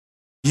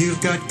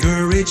You've got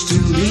courage to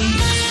lead.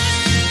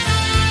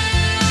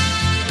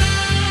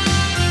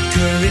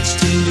 Courage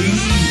to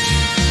lead.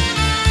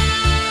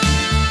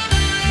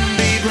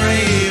 Be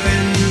brave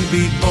and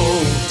be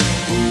bold.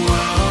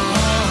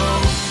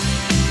 Whoa.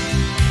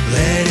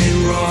 Let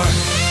it roar.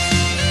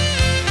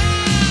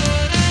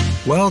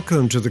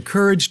 Welcome to the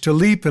Courage to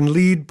Leap and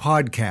Lead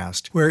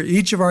podcast, where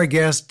each of our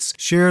guests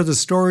share the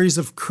stories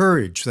of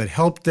courage that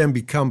helped them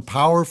become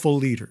powerful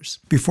leaders.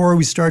 Before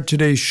we start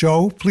today's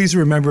show, please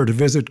remember to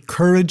visit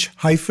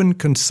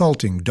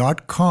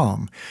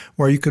courage-consulting.com,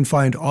 where you can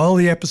find all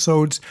the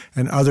episodes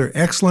and other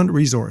excellent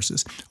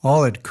resources,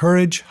 all at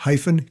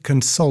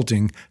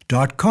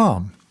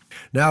courage-consulting.com.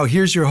 Now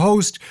here's your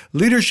host,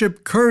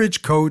 leadership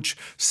courage coach,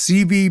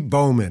 C.B.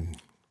 Bowman.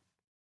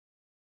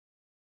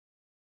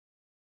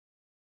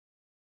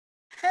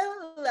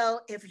 Hello,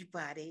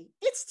 everybody.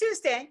 It's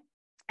Tuesday,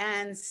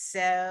 and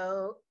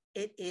so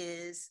it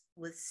is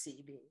with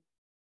CB.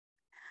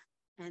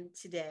 And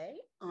today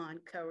on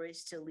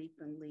Courage to Leap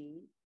and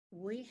Lead,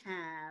 we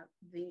have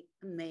the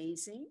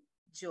amazing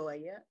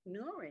Joia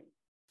Nuri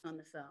on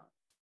the phone.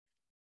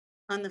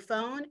 On the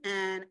phone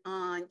and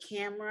on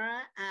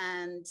camera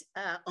and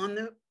on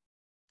the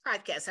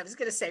podcast. I was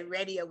going to say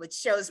radio, which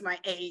shows my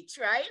age,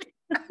 right?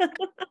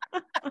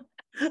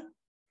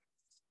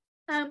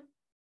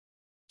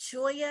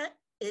 Joia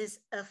is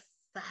a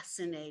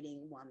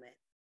fascinating woman.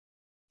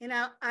 You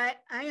know, I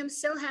am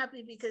so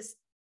happy because,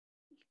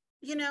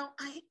 you know,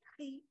 I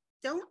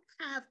don't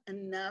have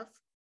enough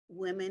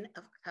women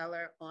of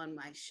color on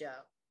my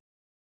show.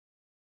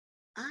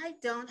 I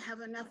don't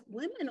have enough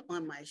women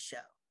on my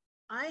show.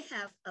 I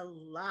have a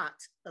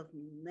lot of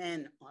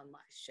men on my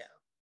show.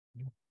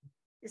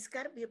 It's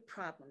got to be a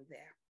problem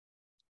there.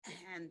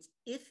 And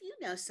if you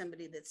know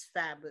somebody that's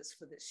fabulous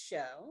for this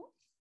show,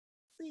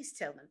 please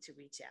tell them to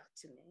reach out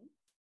to me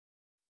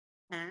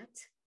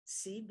at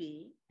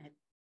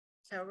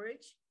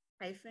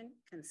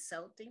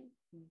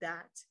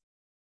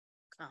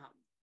cb@courage-consulting.com.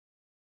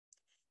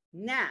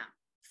 Now,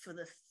 for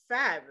the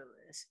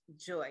fabulous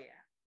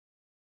Joia,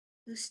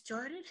 who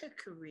started her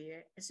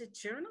career as a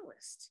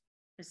journalist.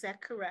 Is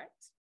that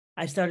correct?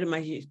 I started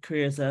my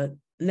career as a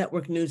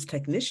network news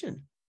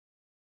technician.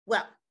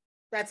 Well,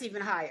 that's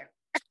even higher.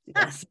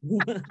 Yes.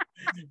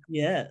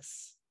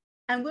 Yes.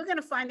 And we're going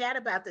to find out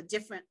about the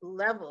different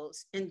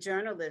levels in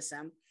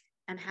journalism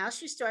and how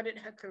she started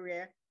her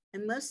career.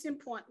 And most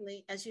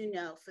importantly, as you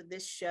know, for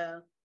this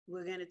show,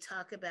 we're going to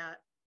talk about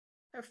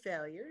her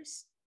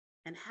failures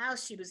and how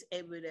she was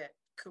able to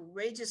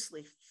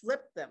courageously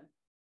flip them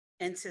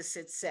into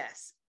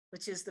success,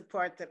 which is the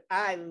part that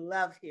I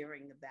love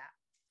hearing about.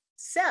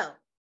 So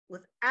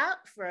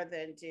without further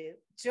ado,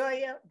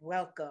 Joia,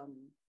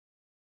 welcome.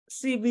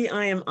 CB,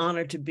 I am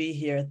honored to be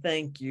here.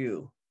 Thank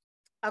you.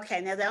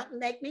 Okay, now don't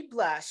make me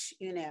blush,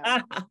 you know.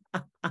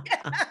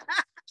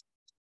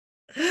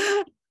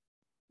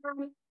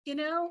 You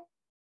know,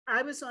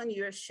 I was on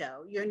your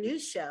show, your new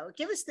show.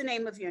 Give us the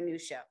name of your new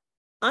show.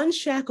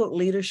 Unshackled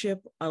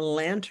Leadership, a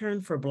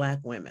lantern for Black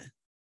women.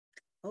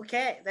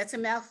 Okay, that's a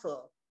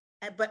mouthful.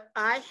 But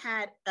I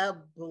had a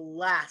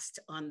blast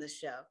on the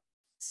show.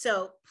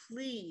 So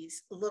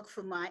please look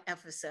for my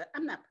episode.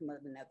 I'm not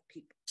promoting other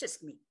people,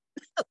 just me.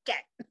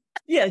 Okay.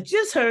 Yeah,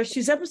 just her.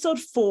 She's episode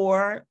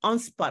 4 on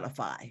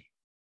Spotify.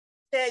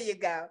 There you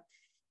go.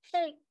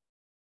 Hey,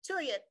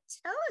 Joia,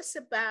 tell us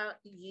about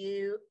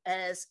you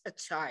as a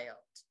child.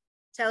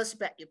 Tell us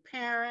about your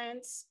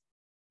parents,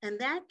 and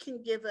that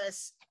can give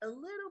us a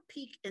little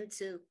peek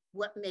into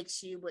what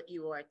makes you what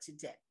you are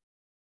today.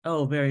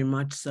 Oh, very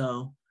much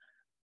so.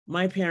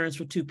 My parents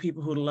were two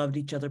people who loved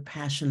each other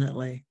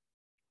passionately.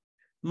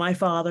 My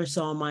father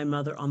saw my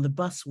mother on the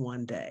bus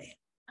one day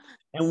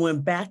and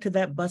went back to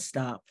that bus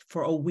stop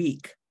for a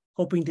week,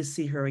 hoping to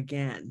see her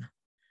again.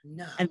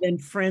 No. And then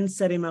friends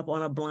set him up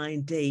on a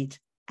blind date,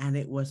 and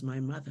it was my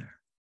mother.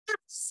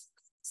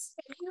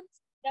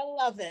 I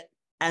love it.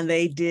 And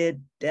they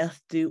did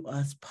death do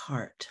us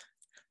part.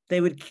 They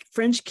would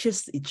French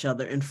kiss each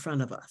other in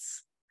front of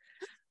us.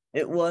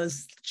 It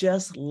was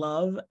just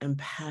love and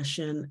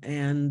passion,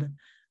 and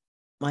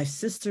my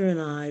sister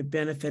and I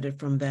benefited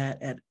from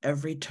that at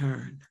every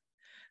turn.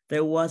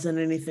 There wasn't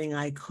anything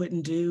I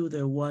couldn't do.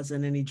 There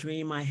wasn't any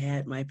dream I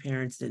had. My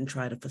parents didn't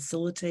try to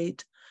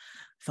facilitate.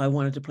 If I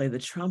wanted to play the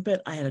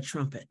trumpet, I had a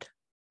trumpet.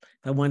 If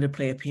I wanted to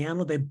play a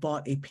piano, they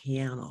bought a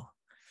piano.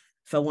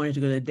 If I wanted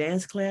to go to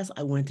dance class,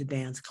 I went to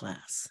dance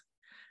class.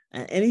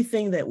 And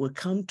anything that would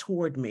come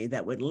toward me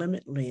that would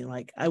limit me,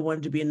 like I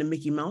wanted to be in the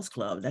Mickey Mouse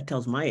Club, that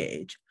tells my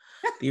age,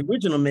 the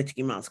original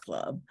Mickey Mouse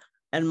Club.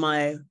 And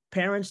my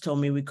parents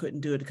told me we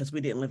couldn't do it because we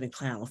didn't live in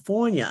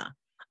California.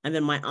 And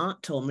then my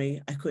aunt told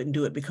me I couldn't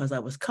do it because I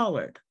was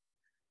colored.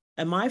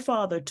 And my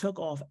father took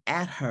off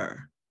at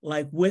her,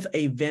 like with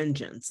a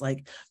vengeance,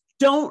 like,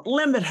 don't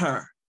limit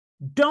her.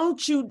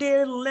 Don't you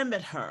dare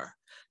limit her.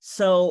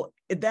 So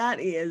that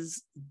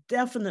is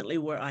definitely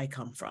where I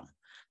come from.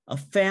 A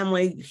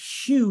family,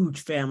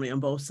 huge family on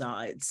both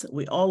sides.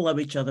 We all love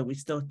each other. We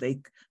still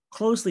stay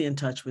closely in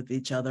touch with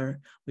each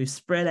other. We've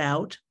spread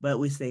out, but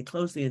we stay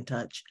closely in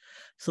touch.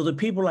 So the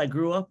people I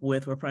grew up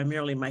with were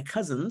primarily my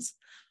cousins,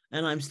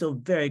 and I'm still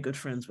very good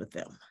friends with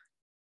them.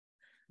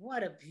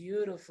 What a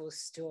beautiful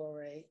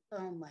story.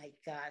 Oh my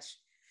gosh.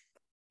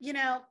 You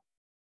know,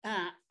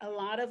 a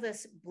lot of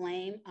us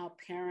blame our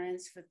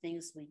parents for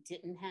things we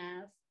didn't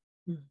have.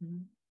 Mm-hmm.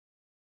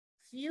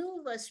 Few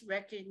of us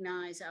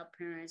recognize our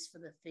parents for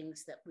the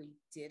things that we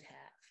did have.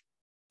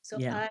 So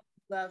Yeah. I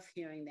love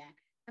hearing that.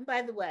 And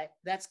by the way,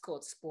 that's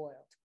called spoiled,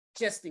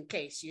 just in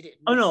case you didn't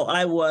Oh, know. no,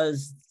 I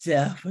was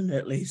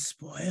definitely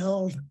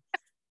spoiled.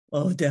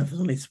 Oh,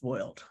 definitely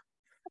spoiled.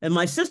 And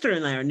my sister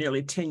and I are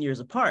nearly 10 years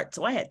apart.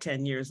 So I had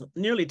 10 years,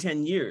 nearly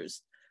 10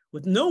 years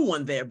with no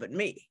one there but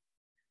me.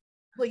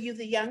 Were you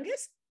the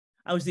youngest?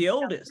 I was the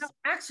oldest. No,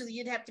 actually,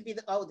 you'd have to be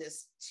the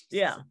oldest.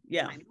 Yeah,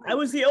 yeah. I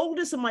was the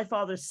oldest in my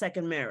father's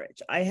second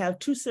marriage. I have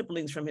two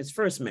siblings from his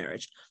first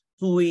marriage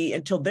who we,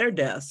 until their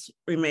deaths,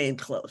 remained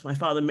close. My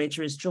father made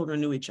sure his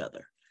children knew each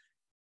other.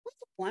 What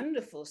a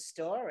wonderful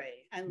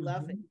story. I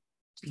love it.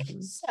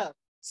 Mm-hmm. So,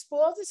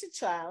 spoiled as a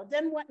child,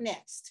 then what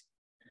next?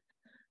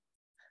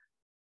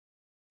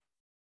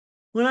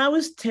 When I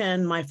was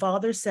 10, my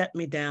father sat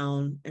me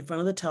down in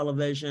front of the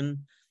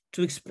television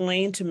to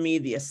explain to me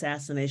the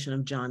assassination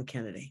of John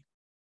Kennedy.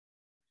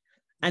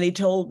 And he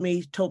told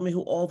me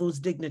who all those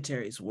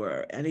dignitaries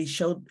were. And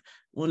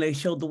when they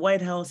showed the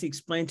White House, he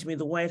explained to me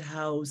the White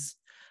House,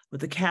 what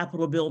the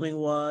Capitol building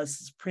was,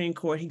 the Supreme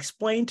Court. He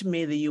explained to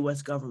me the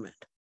US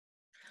government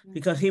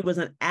because he was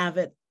an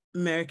avid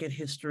American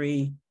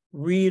history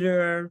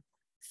reader,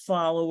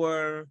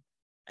 follower.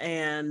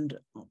 And,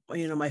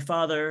 my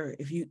father,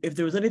 if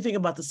there was anything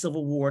about the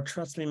Civil War,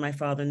 trust me, my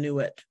father knew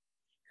it.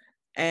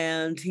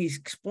 And he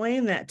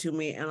explained that to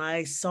me. And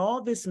I saw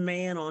this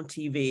man on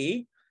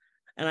TV.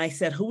 And I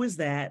said, who is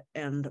that?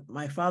 And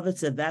my father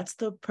said, that's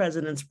the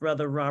president's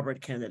brother,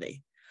 Robert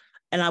Kennedy.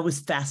 And I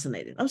was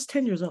fascinated. I was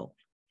 10 years old.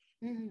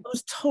 Mm-hmm. I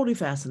was totally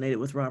fascinated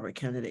with Robert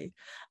Kennedy.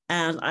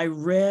 And I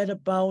read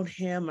about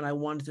him and I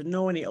wanted to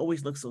know, and he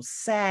always looked so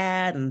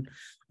sad and,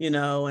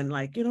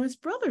 his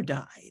brother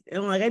died.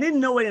 And I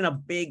didn't know it in a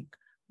big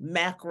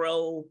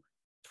macro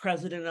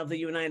president of the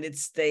United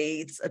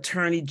States,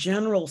 attorney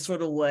general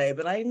sort of way,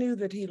 but I knew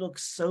that he looked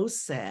so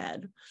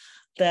sad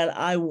that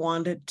I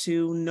wanted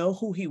to know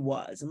who he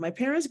was. And my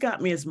parents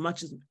got me as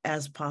much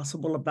as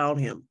possible about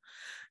him.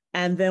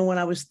 And then when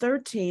I was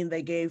 13,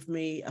 they gave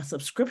me a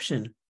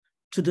subscription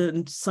to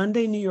the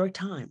Sunday New York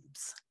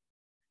Times.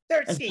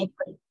 13.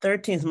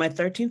 13 is my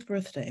 13th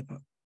birthday.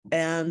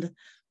 And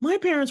my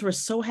parents were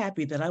so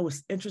happy that I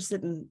was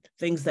interested in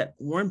things that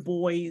weren't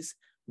boys,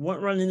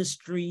 weren't running the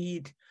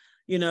street.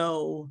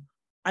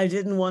 I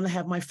didn't want to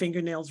have my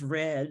fingernails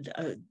red.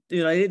 I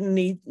didn't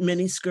need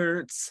mini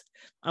skirts.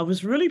 I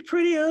was really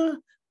pretty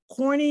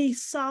corny,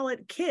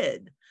 solid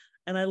kid.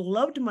 And I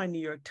loved my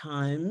New York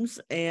Times.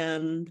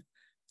 And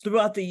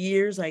throughout the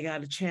years, I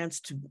got a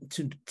chance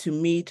to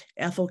meet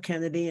Ethel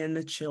Kennedy and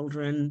the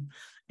children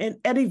and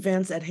at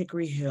events at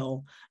Hickory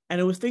Hill.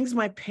 And it was things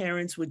my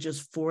parents would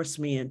just force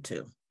me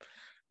into.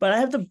 But I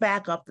have to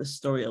back up the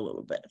story a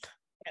little bit.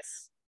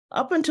 Yes.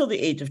 Up until the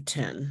age of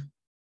 10,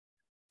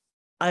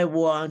 I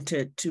learned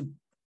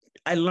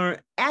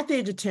at the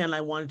age of 10,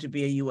 I wanted to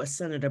be a US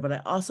Senator, but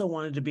I also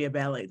wanted to be a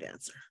ballet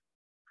dancer.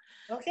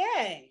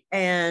 Okay.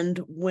 And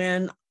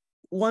when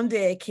one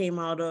day I came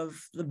out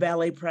of the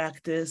ballet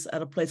practice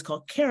at a place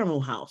called Caramel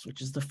House,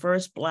 which is the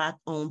first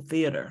Black-owned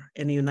theater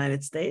in the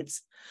United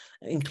States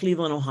in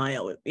Cleveland,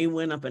 Ohio. It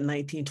went up in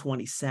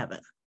 1927.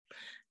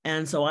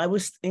 And so I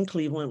was in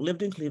Cleveland,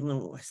 lived in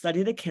Cleveland,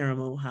 studied at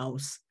Caramel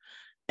House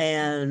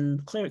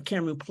and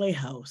Caramel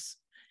Playhouse.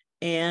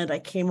 And I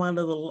came off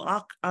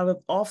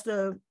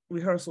the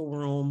rehearsal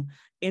room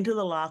into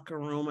the locker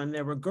room, and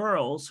there were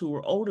girls who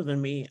were older than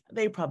me.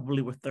 They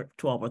probably were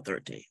 12 or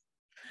 13.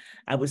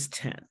 I was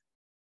 10,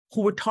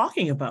 who were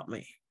talking about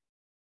me,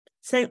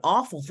 saying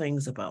awful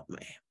things about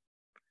me.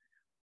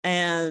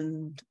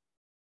 And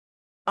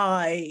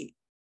I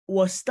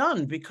was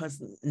stunned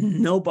because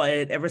nobody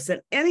had ever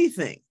said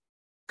anything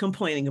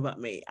complaining about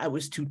me. I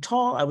was too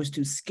tall. I was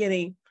too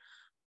skinny.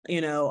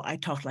 I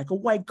talked like a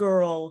white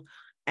girl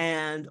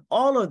and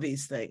all of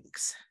these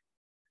things.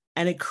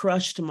 And it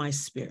crushed my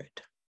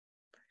spirit.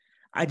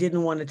 I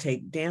didn't want to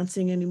take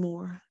dancing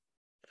anymore.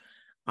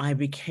 I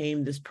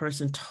became this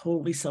person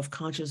totally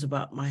self-conscious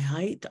about my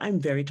height. I'm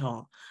very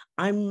tall.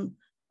 I'm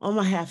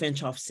a half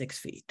inch off 6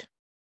 feet.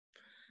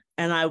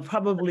 And I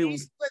probably...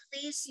 Were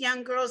these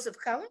young girls of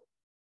color?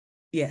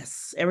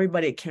 Yes,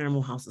 everybody at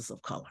Caramel House is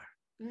of color.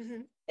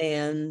 Mm-hmm.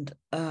 And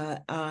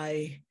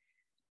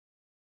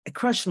it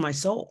crushed my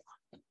soul.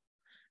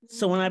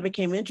 So when I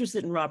became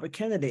interested in Robert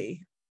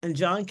Kennedy and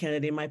John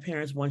Kennedy, my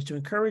parents wanted to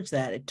encourage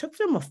that. It took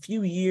them a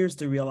few years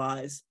to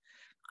realize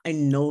I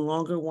no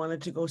longer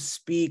wanted to go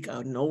speak.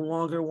 I no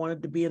longer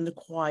wanted to be in the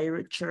choir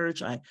at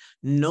church. I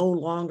no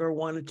longer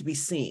wanted to be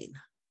seen.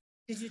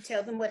 Did you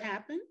tell them what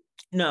happened?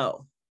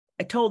 No,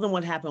 I told them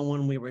what happened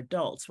when we were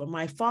adults, but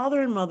my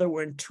father and mother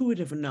were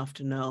intuitive enough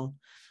to know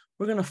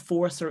we're going to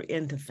force her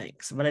into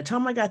things. By the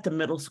time I got to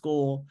middle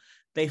school,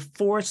 they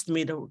forced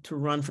me to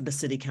run for the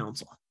city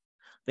council.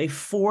 They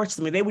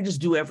forced me. They would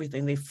just do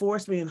everything. They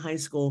forced me in high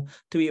school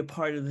to be a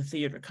part of the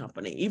theater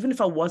company. Even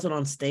if I wasn't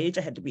on stage,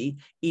 I had to be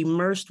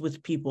immersed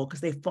with people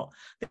because they fought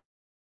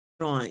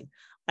drawing.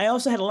 I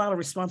also had a lot of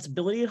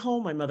responsibility at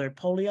home. My mother had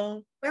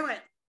polio. Wait.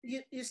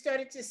 You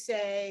started to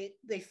say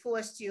they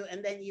forced you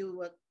and then you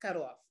were cut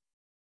off.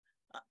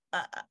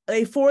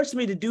 They forced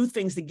me to do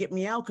things to get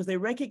me out because they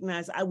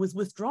recognized I was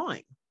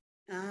withdrawing.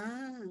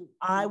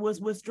 I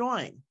was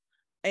withdrawing.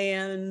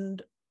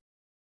 And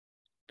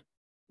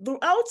the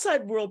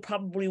outside world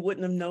probably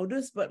wouldn't have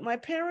noticed, but my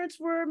parents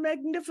were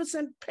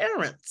magnificent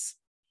parents.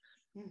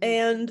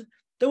 And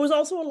there was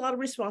also a lot of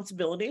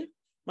responsibility.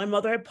 My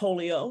mother had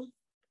polio,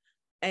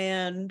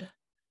 and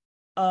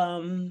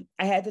I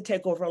had to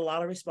take over a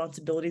lot of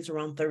responsibilities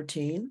around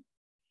 13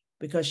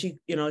 because she,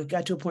 it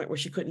got to a point where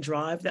she couldn't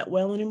drive that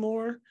well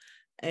anymore.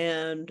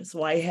 And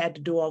so I had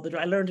to do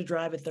I learned to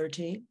drive at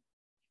 13.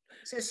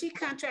 So she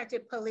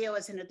contracted polio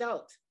as an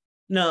adult?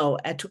 No,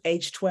 at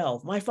age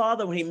 12. My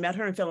father, when he met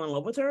her and fell in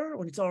love with her,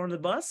 when he saw her on the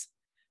bus,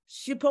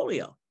 she had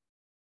polio.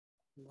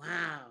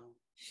 Wow.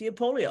 She had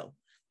polio.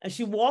 And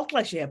she walked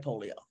like she had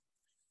polio,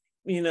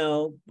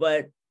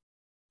 but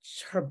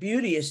her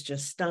beauty is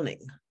just stunning.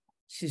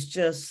 She's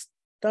just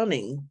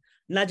stunning,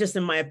 not just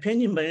in my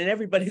opinion, but in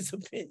everybody's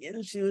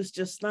opinion. She was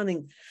just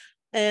stunning.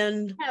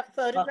 And you have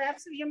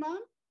photographs of your mom?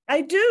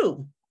 I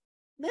do.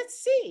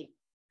 Let's see.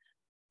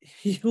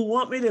 You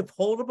want me to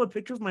hold up a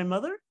picture of my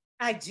mother?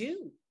 I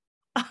do.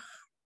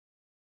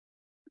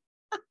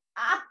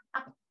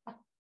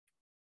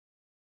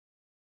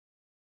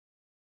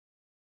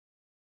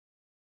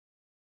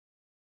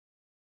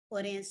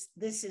 Audience,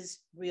 this is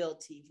real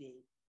TV.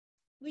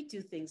 We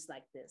do things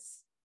like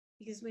this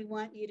because we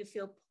want you to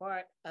feel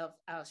part of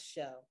our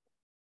show.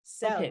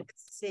 So, okay.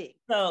 Let's see.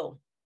 So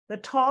the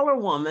taller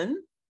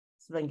woman,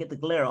 so I can get the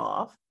glare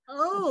off.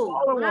 Oh, the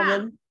taller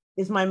woman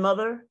is my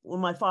mother when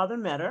my father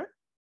met her.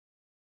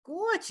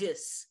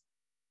 Gorgeous.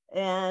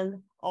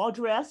 And all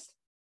dressed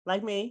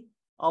like me,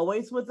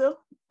 always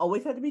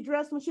had to be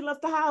dressed when she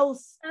left the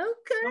house.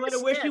 Okay. No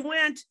matter where she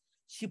went,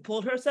 she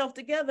pulled herself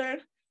together.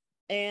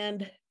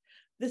 And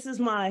this is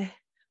my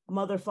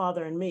mother,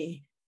 father, and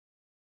me.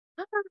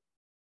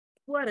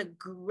 What a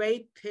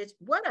great picture.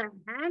 What a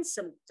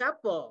handsome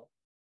couple.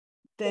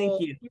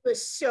 Thank you. You were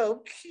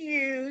so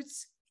cute.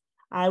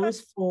 I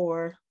was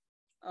 4.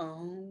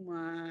 Oh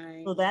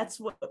my. So that's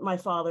what my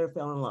father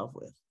fell in love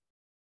with.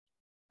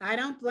 I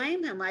don't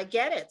blame him. I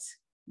get it.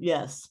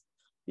 Yes.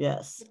 I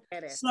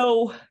get it.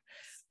 So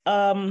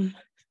I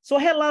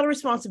had a lot of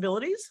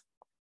responsibilities,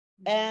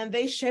 and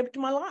they shaped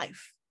my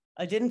life.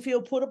 I didn't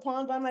feel put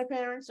upon by my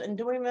parents in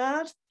doing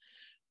that,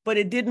 but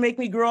it did make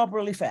me grow up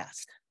really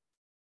fast.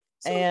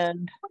 So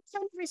and what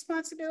kind of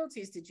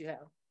responsibilities did you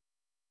have?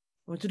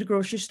 I went to the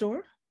grocery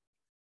store.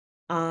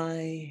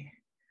 I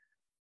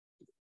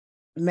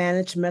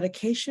managed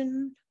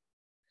medication.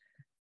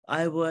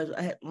 I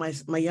had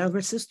my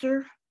younger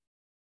sister,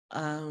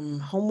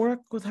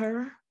 homework with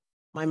her.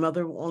 My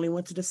mother only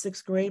went to the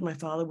 6th grade. My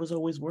father was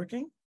always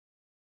working.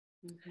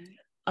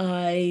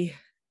 I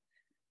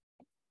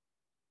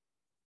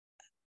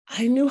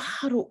knew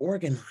how to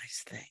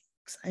organize things.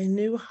 I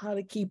knew how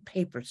to keep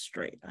papers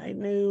straight. I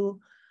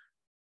knew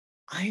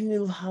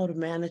how to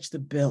manage the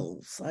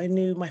bills. I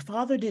knew my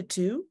father did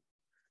too.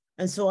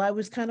 And so I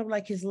was kind of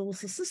like his little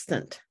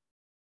assistant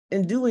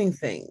in doing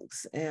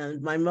things.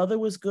 And my mother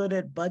was good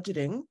at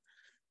budgeting.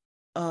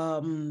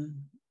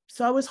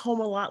 So I was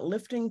home a lot,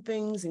 lifting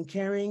things and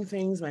carrying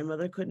things my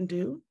mother couldn't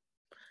do.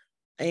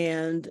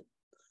 And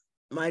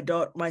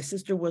my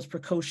sister was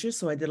precocious,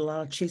 so I did a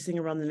lot of chasing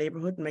around the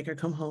neighborhood and make her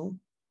come home.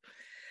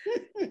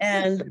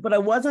 But I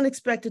wasn't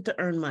expected to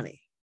earn money.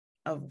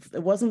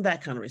 It wasn't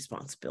that kind of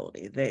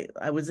responsibility.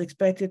 I was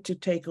expected to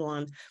take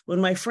on,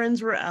 when my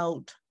friends were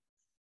out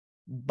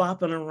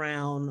bopping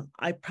around,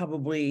 I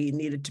probably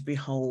needed to be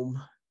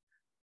home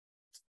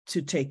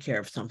to take care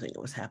of something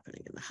that was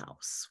happening in the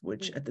house,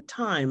 which at the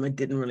time, it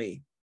didn't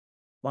really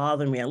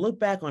bother me. I look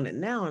back on it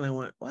now and I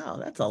went, wow,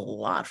 that's a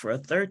lot for a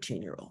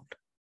 13-year-old.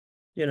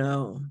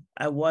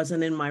 I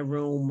wasn't in my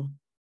room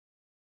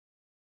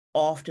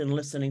often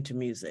listening to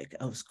music.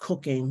 I was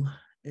cooking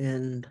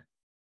and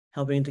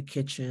helping in the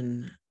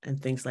kitchen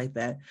and things like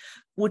that,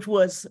 which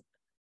was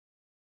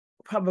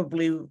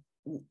probably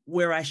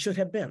where I should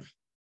have been.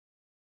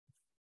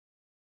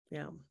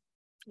 Yeah.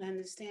 I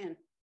understand.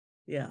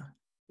 Yeah.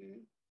 Mm-hmm.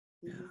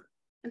 Yeah.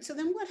 And so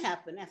then what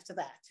happened after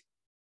that?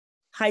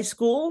 High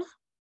school,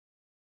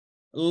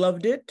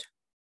 loved it.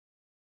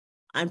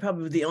 I'm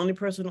probably the only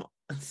person on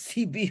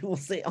CB who will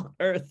say on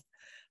earth,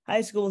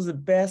 high school is the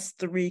best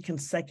 3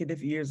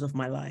 consecutive years of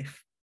my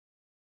life.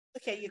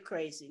 Okay, you're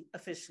crazy,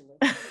 officially.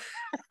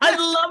 I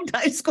loved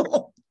high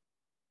school.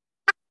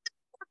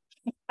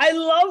 I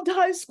loved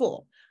high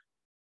school.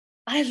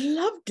 I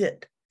loved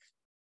it.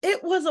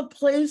 It was a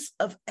place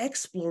of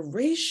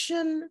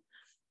exploration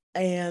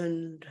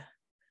and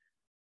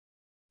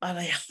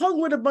I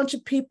hung with a bunch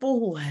of people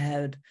who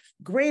had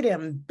great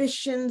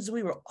ambitions.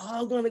 We were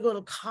all going to go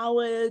to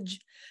college.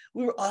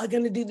 We were all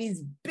going to do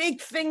these big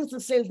things to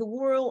save the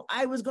world.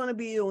 I was going to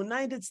be a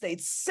United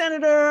States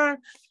Senator.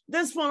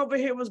 This one over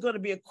here was going to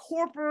be a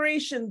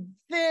corporation.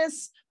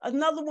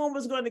 Another one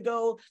was going to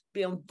go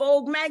be on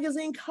Vogue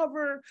magazine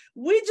cover.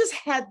 We just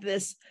had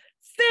this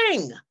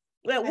thing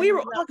that we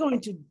were all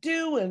going to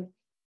do. And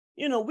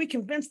we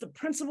convinced the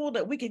principal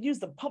that we could use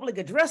the public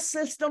address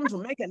system to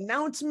make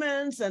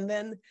announcements. And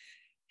then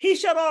he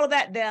shut all of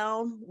that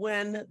down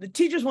when the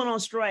teachers went on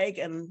strike.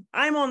 And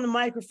I'm on the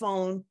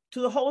microphone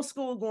to the whole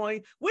school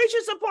going, we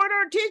should support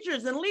our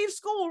teachers and leave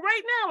school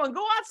right now and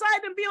go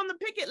outside and be on the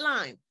picket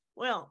line.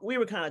 Well, we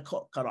were kind of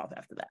cut off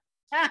after that.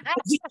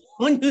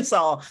 When you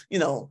saw,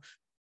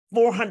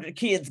 400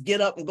 kids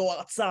get up and go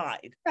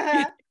outside.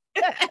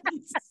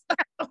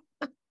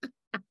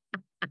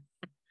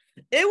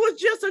 It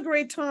was just a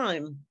great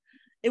time.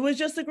 It was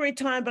just a great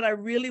time, but I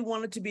really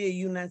wanted to be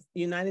a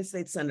United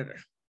States Senator.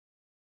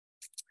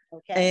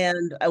 Okay.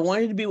 And I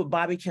wanted to be what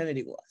Bobby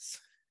Kennedy was.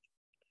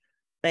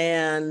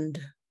 And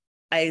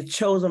I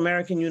chose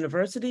American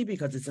University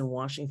because it's in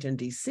Washington,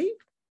 D.C.,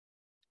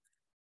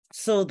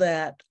 so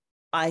that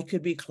I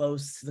could be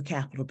close to the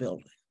Capitol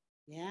building.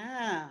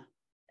 Yeah.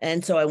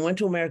 And so I went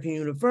to American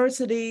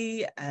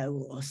University. I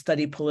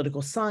studied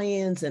political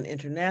science and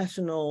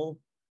international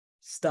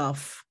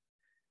stuff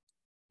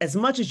as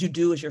much as you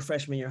do as your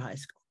freshman year of high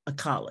school,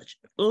 college.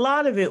 A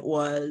lot of it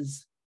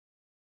was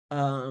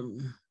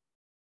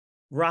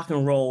rock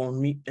and roll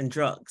and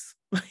drugs.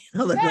 There's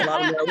a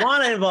lot of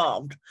marijuana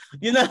involved.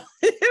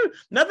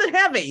 Nothing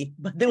heavy,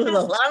 but there was a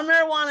lot of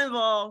marijuana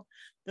involved.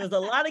 There was a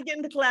lot of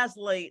getting to class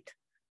late.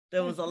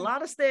 There was a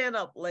lot of staying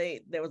up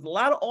late. There was a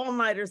lot of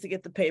all-nighters to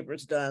get the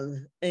papers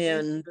done.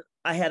 And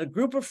I had a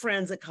group of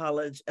friends at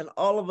college, and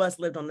all of us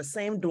lived on the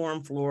same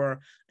dorm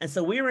floor. And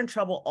so we were in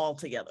trouble all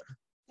together.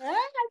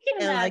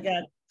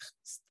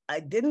 I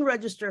didn't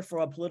register for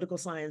a political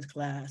science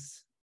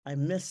class. I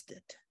missed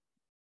it.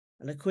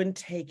 And I couldn't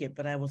take it,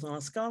 but I was on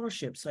a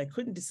scholarship, so I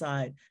couldn't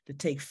decide to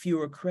take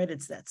fewer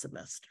credits that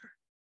semester.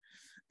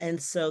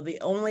 And so the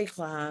only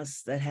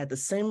class that had the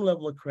same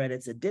level of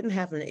credits, it didn't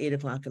happen at 8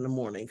 o'clock in the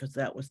morning, because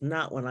that was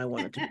not when I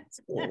wanted to go to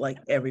school, like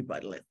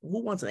everybody. Like,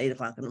 who wants an 8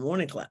 o'clock in the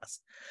morning class?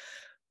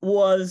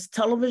 Was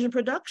television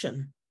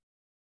production.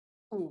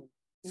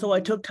 Mm-hmm. So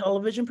I took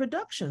television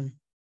production,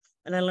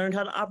 and I learned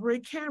how to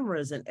operate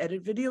cameras and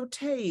edit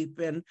videotape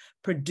and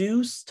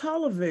produce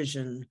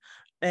television.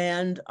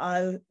 And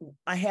I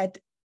had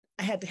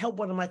to help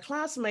one of my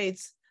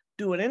classmates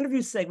do an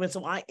interview segment.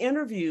 So I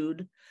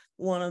interviewed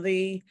one of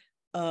the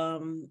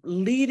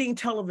leading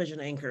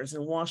television anchors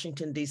in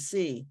Washington,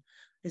 D.C.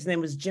 His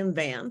name was Jim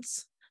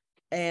Vance,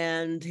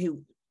 and he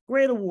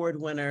great award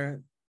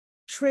winner,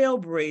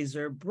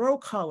 trailblazer,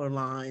 broke color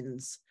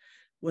lines,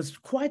 was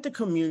quite the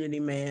community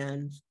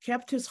man,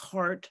 kept his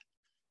heart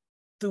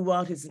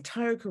throughout his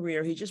entire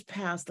career. He just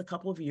passed a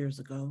couple of years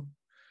ago.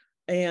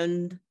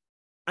 And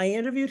I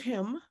interviewed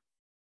him,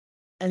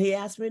 and he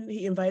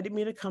invited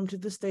me to come to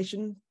the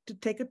station to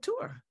take a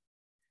tour.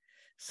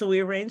 So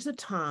we arranged the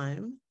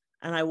time,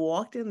 and I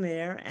walked in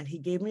there, and he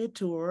gave me a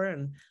tour,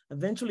 and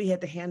eventually he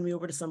had to hand me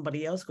over to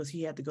somebody else because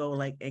he had to go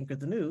anchor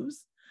the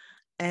news.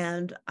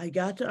 And I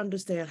got to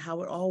understand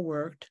how it all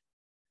worked.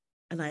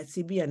 And at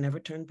CB, I never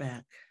turned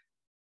back.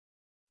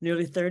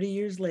 Nearly 30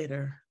 years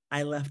later,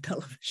 I left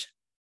television.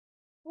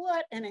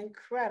 What an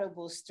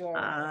incredible story.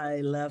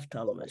 I left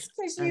television.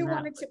 Because you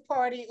wanted to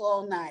party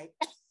all night.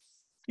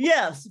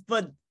 Yes,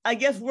 but I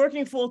guess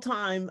working full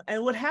time.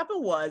 And what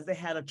happened was they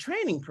had a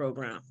training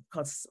program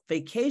called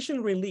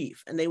Vacation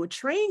Relief, and they would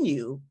train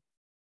you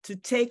to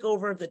take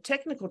over the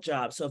technical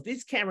job. So if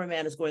this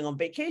cameraman is going on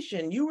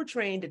vacation, you were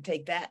trained to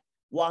take that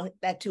while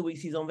that 2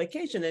 weeks he's on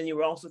vacation. And you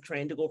were also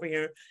trained to go over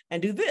here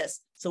and do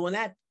this. So when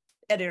that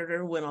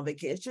editor went on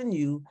vacation,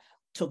 you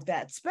took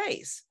that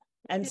space.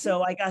 And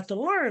so I got to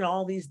learn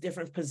all these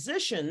different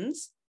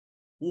positions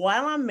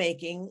while I'm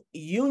making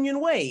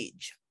union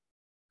wage.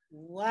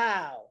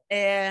 Wow.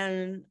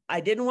 And I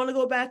didn't want to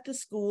go back to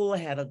school. I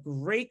had a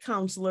great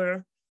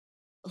counselor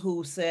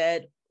who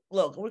said,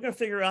 look, we're going to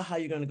figure out how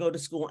you're going to go to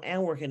school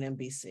and work at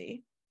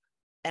NBC.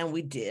 And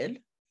we did.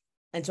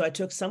 And so I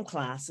took some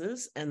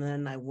classes, and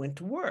then I went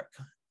to work,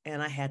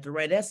 and I had to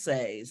write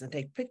essays and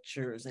take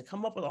pictures and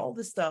come up with all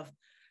this stuff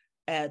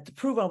to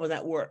prove I was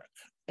at work.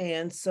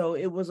 And so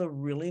it was a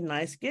really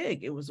nice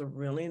gig. It was a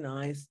really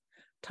nice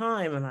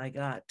time, and I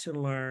got to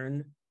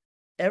learn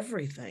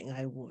everything.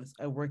 I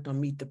worked on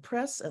Meet the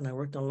Press, and I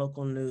worked on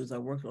local news. I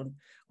worked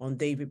on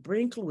David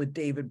Brinkley with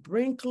David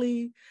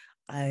Brinkley.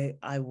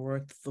 I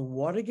worked the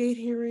Watergate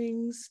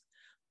hearings.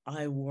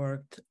 I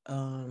worked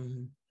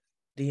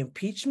the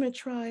impeachment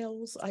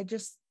trials. I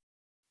just,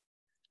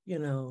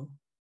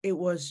 it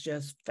was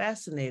just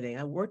fascinating.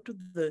 I worked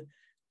with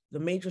the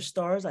major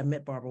stars. I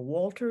met Barbara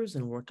Walters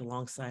and worked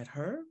alongside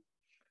her.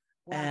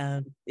 Wow.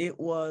 And it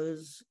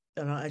was,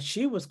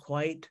 she was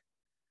quite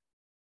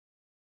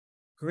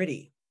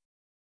gritty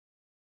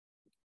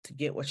to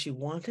get what she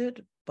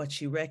wanted, but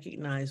she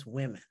recognized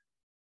women.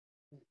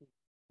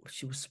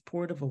 She was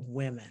supportive of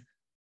women.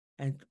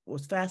 And it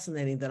was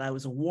fascinating that I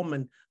was a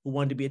woman who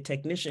wanted to be a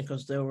technician,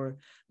 because there were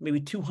maybe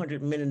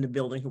 200 men in the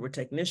building who were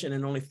technicians,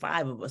 and only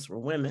 5 of us were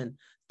women,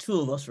 2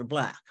 of us were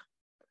Black.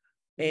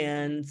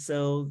 And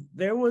so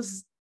there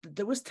was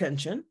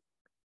tension.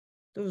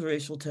 There was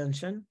racial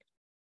tension.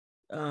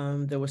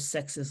 There was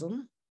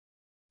sexism.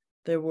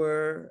 There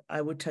were,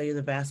 I would tell you,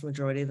 the vast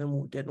majority of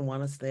them didn't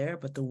want us there,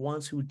 but the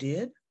ones who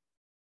did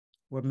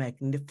were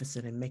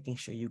magnificent in making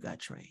sure you got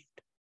trained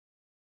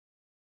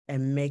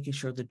and making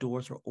sure the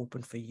doors were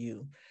open for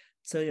you.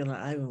 So,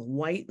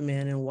 white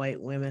men and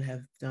white women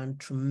have done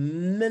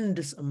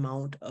tremendous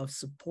amount of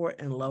support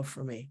and love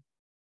for me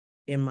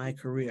in my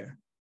career.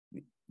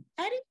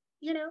 How do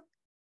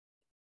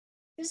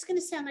this is going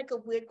to sound like a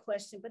weird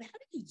question, but how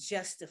do you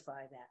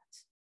justify that?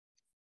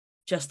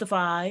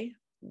 Justify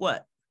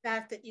what? The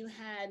fact that you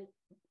had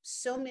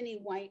so many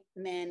white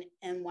men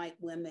and white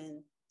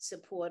women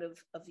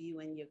supportive of you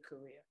in your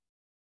career.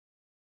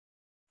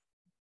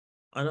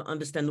 I don't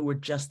understand the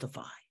word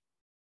justify.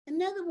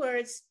 In other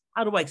words,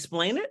 how do I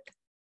explain it?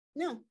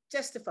 No,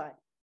 justify.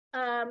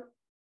 Are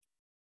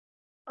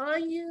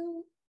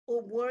you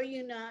or were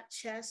you not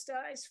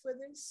chastised for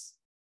this?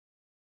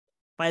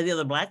 By the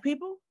other Black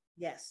people?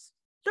 Yes.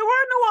 There were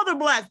no other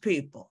Black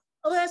people.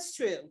 Oh, that's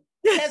true.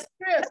 That's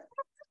true.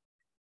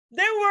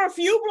 There were a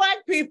few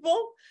Black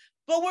people,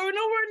 but we were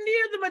nowhere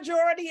near the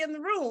majority in the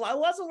room. I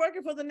wasn't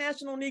working for the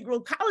National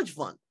Negro College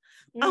Fund.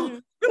 I'm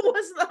at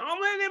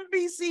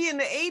NBC in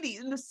the 80s,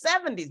 in the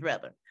 70s,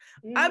 rather.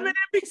 I'm at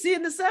NBC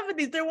in the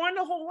 70s. There weren't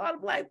a whole lot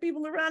of Black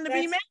people around to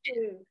be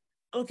made.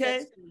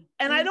 Okay.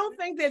 And I don't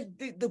think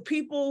that the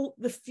people,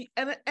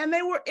 and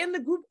they were in the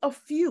group of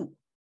few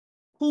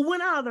who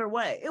went out of their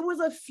way. It was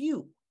a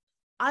few.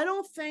 I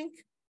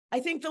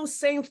think those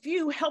same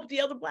few helped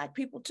the other Black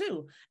people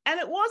too. And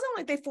it wasn't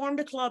like they formed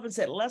a club and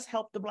said, let's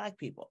help the Black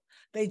people.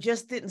 They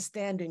just didn't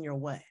stand in your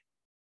way.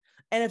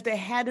 And if they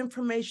had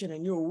information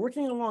and you were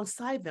working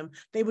alongside them,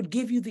 they would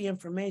give you the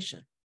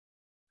information.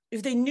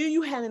 If they knew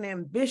you had an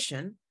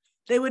ambition,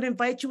 they would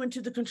invite you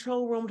into the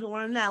control room to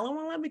learn that.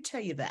 Well, let me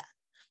tell you that.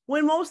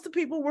 When most of the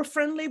people were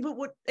friendly, but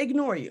would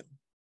ignore you,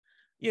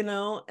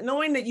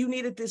 knowing that you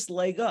needed this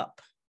leg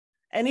up.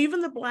 And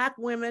even the Black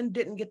women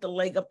didn't get the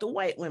leg up the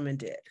white women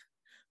did.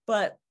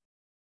 But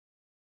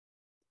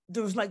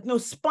there was like no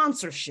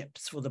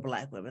sponsorships for the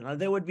Black women. Or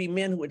there would be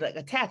men who would like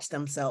attach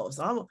themselves.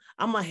 I'm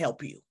gonna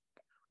help you,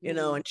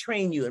 and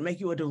train you and make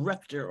you a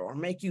director or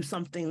make you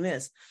something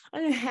this. I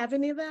didn't have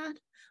any of that,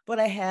 but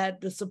I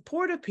had the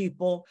support of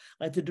people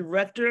like the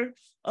director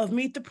of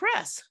Meet the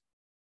Press.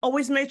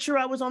 Always made sure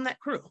I was on that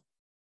crew.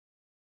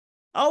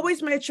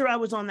 Always made sure I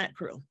was on that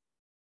crew.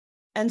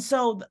 And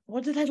so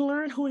what did I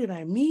learn? Who did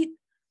I meet?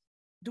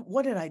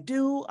 What did I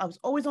do? I was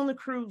always on the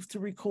crew to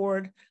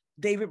record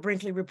David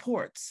Brinkley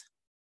reports.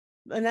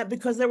 And that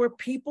because there were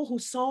people who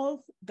saw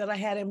that I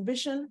had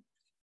ambition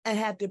and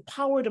had the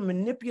power to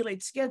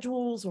manipulate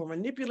schedules or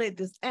manipulate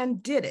this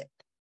and did it.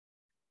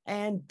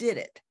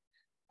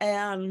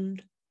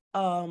 And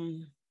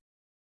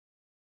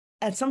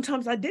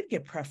sometimes I did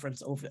get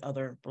preference over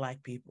other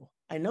Black people.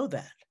 I know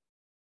that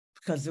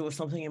because there was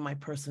something in my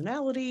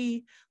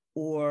personality,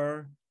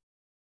 or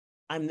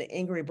I'm the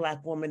angry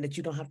Black woman that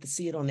you don't have to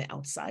see it on the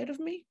outside of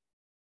me.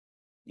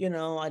 I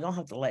don't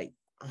have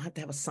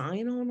to have a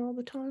sign on all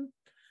the time.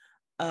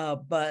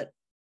 But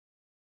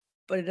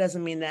it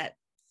doesn't mean that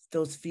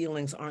those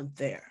feelings aren't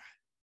there.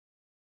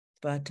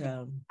 But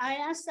I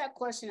asked that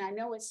question. I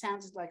know it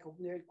sounds like a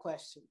weird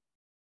question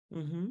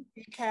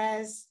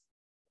because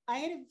I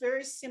had a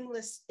very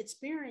similar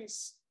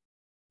experience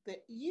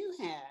that you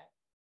had,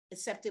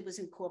 except it was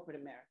in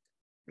corporate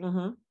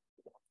America.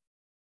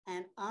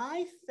 And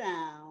I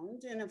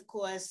found, and of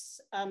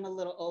course, I'm a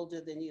little older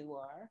than you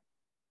are,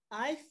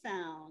 I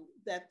found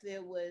that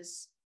there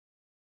was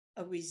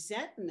a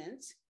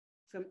resentment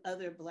from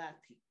other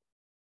Black people.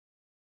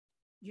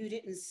 You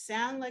didn't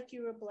sound like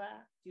you were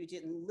Black. You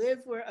didn't live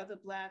where other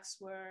Blacks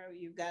were.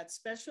 You got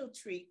special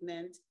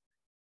treatment.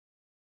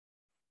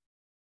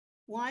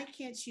 Why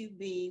can't you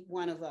be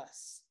one of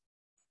us?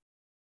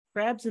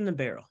 Crabs in the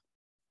barrel.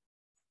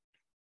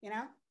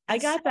 I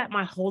got that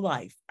my whole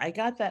life.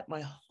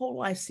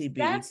 CB.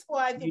 That's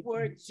why the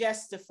word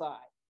justify.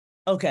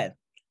 Okay.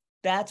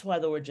 That's why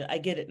the word, I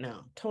get it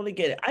now. Totally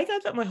get it. I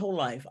got that my whole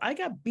life. I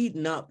got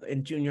beaten up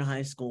in junior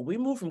high school. We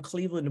moved from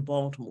Cleveland to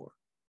Baltimore.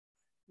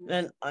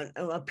 And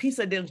a piece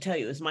I didn't tell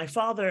you is my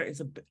father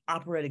is an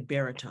operatic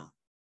baritone.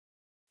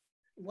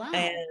 Wow.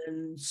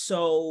 And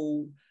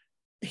so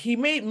he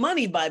made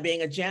money by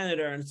being a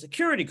janitor and a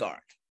security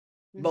guard.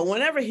 But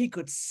whenever he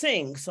could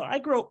sing, so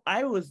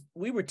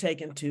we were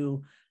taken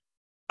to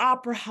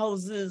opera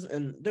houses,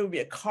 and there would be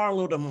a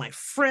carload of my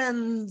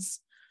friends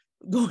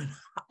going to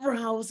opera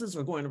houses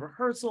or going to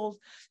rehearsals.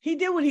 He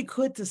did what he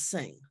could to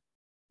sing,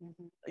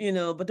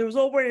 but there was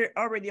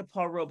already a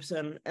Paul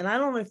Robeson, and I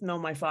don't know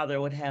if my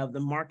father would have the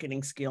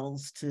marketing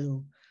skills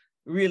to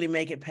really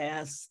make it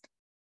past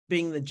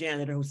being the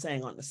janitor who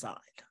sang on the side.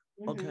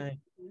 Okay.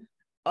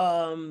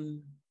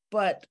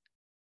 But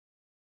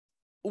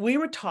we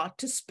were taught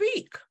to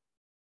speak.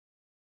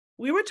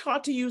 We were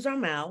taught to use our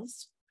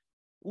mouths.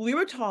 We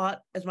were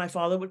taught, as my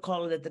father would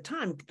call it at the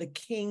time, the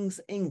King's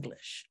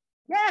English.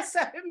 Yes,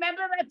 I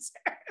remember that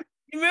term.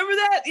 You remember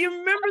that? You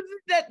remember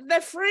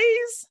that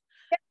phrase?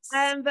 Yes.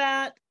 And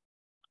that,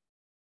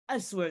 I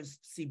swear,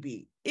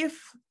 CB,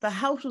 if the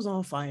house was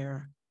on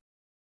fire,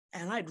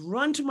 and I'd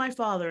run to my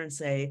father and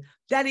say,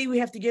 Daddy, we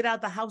have to get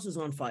out, the house is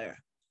on fire.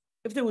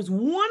 If there was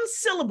one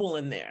syllable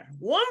in there,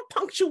 one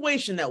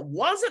punctuation that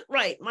wasn't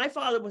right, my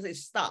father would say,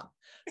 stop,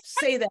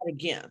 say that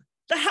again.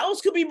 The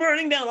house could be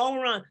burning down all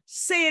around,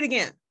 say it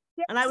again.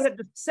 Yes. And I would have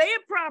to say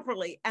it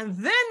properly, and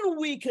then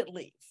we could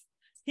leave.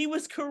 He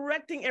was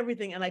correcting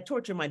everything, and I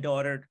tortured my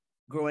daughter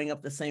growing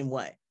up the same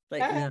way.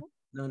 Like,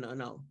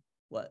 no.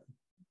 What?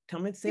 Tell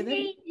me to say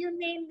that. You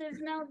mean there's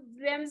no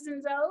thems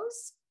and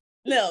those?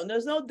 No,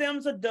 there's no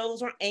thems or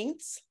those or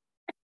ain'ts.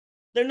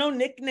 There are no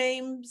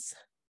nicknames.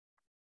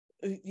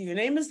 Your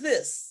name is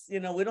this. We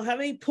don't have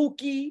any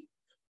Pookie.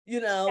 We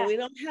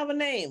don't have a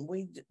name.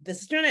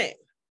 This is your name.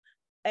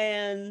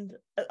 And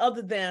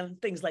other than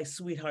things like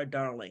sweetheart,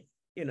 darling,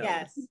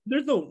 yes.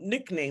 There's no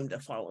nickname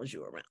that follows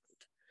you around.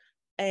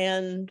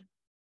 And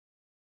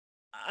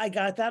I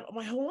got that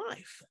my whole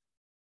life.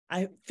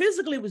 I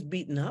physically was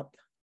beaten up.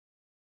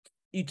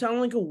 You sound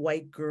like a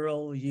white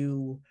girl,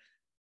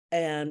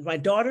 and my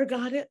daughter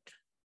got it.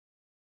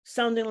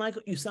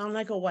 You sound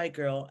like a white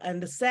girl.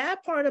 And the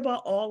sad part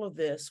about all of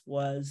this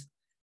was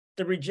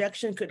the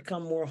rejection could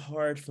come more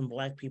hard from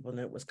Black people than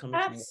it was coming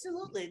from.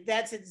 Absolutely.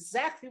 That's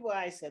exactly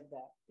why I said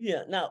that.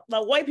 Yeah. Now,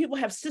 white people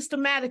have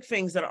systematic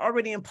things that are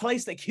already in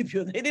place that keep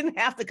you. They didn't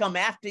have to come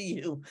after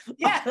you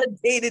on a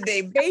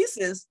day-to-day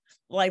basis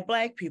like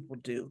Black people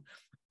do.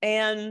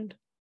 And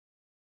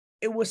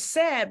it was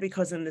sad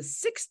because in the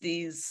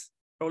 60s,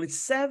 early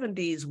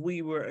 70s,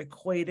 we were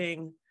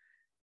equating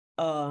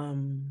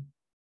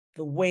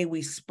the way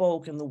we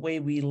spoke and the way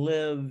we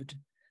lived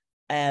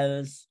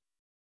as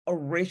a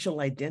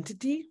racial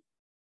identity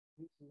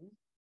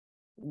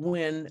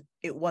when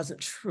it wasn't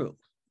true.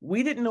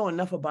 We didn't know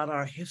enough about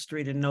our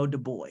history to know Du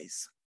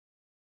Bois.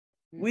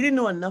 We didn't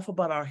know enough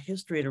about our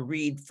history to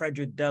read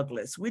Frederick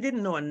Douglass. We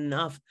didn't know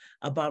enough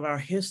about our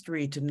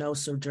history to know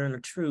Sojourner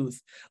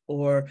Truth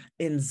or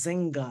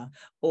Nzinga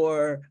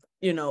or,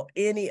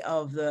 any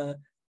of the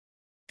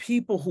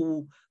people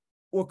who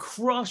were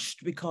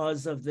crushed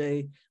because of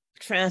the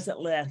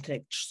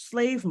transatlantic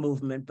slave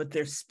movement, but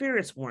their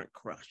spirits weren't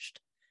crushed.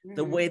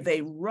 The way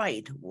they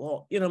write,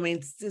 well,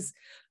 it's just,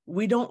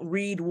 we don't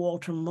read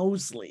Walter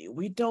Mosley.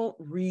 We don't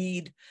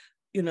read,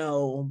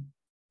 Paul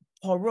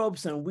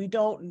Robeson. We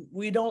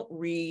don't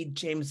read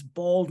James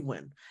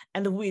Baldwin.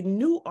 And if we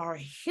knew our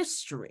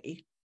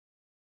history,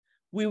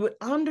 we would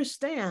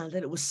understand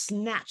that it was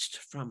snatched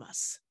from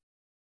us.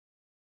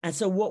 And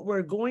so what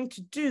we're going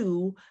to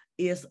do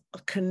is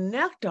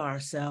connect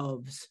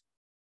ourselves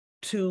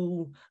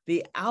to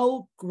the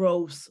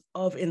outgrowth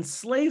of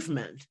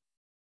enslavement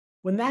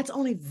when that's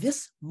only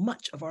this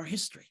much of our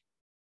history.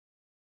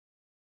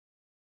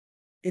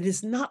 It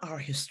is not our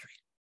history.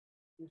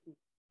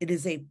 It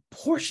is a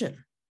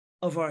portion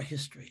of our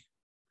history.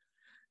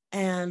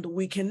 And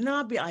we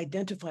cannot be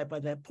identified by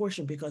that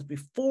portion because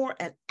before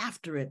and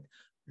after it,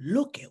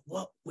 look at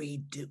what we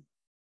do.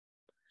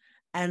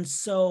 And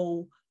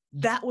so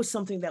that was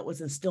something that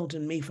was instilled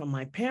in me from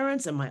my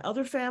parents and my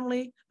other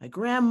family, my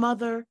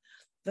grandmother,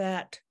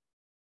 that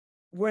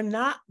we're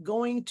not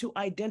going to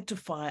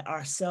identify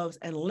ourselves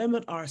and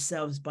limit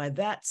ourselves by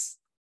that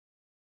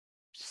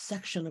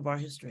section of our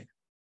history.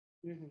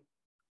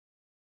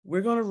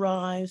 We're going to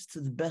rise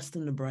to the best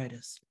and the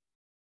brightest.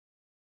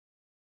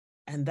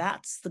 And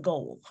that's the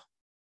goal.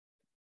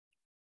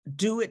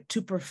 Do it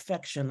to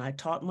perfection. I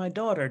taught my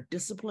daughter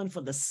discipline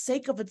for the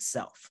sake of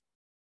itself.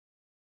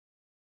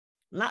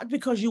 Not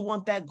because you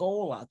want that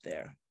goal out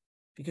there,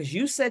 because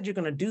you said you're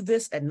going to do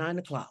this at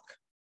 9:00.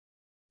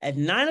 At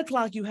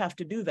 9:00, you have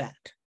to do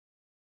that.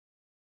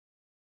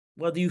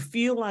 Whether you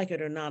feel like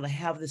it or not, I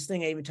have this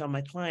thing I even tell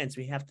my clients,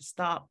 we have to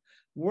stop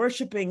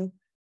worshiping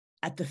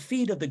at the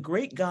feet of the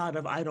great God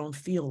of I don't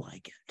feel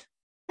like it.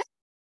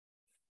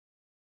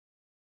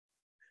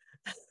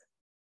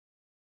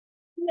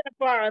 I'm gonna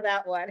borrow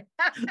that one.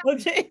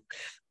 Okay,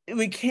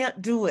 we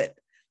can't do it.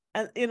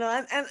 And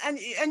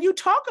and you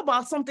talk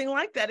about something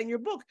like that in your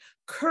book,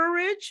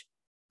 courage,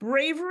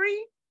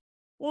 bravery.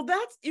 Well,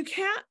 you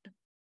can't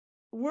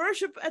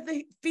worship at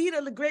the feet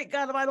of the great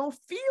God if I don't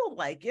feel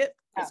like it.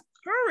 Because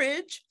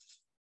courage,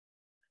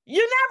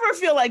 you never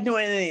feel like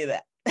doing any of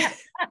that.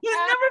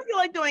 You never feel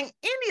like doing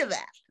any of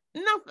that.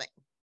 Nothing.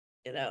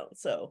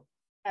 So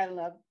I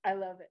love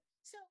it.